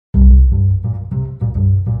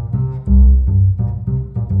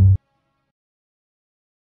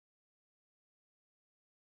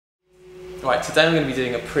Right, today I'm going to be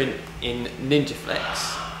doing a print in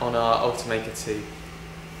NinjaFlex on our Ultimaker 2.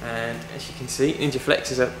 And as you can see,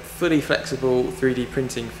 NinjaFlex is a fully flexible 3D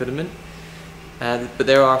printing filament. But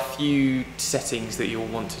there are a few settings that you'll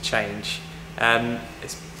want to change.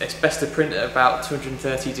 It's best to print at about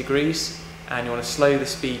 230 degrees, and you want to slow the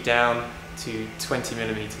speed down to 20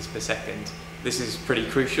 millimeters per second. This is pretty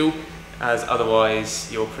crucial, as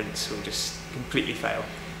otherwise your prints will just completely fail.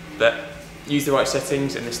 But use the right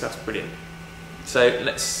settings and this stuff's brilliant. So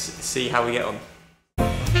let's see how we get on.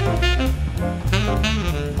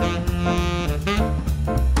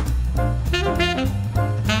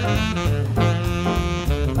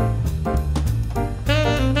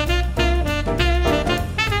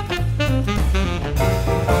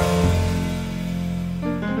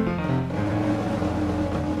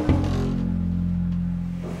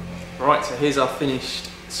 Right, so here's our finished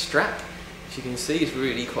strap. As you can see, it's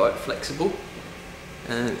really quite flexible.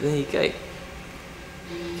 And there you go.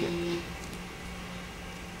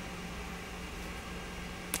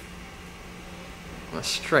 My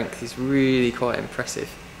strength is really quite impressive.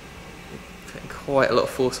 Putting quite a lot of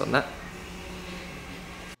force on that.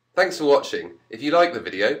 Thanks for watching. If you like the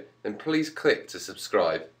video, then please click to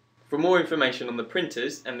subscribe. For more information on the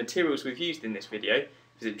printers and materials we've used in this video,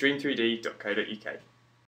 visit dream3d.co.uk.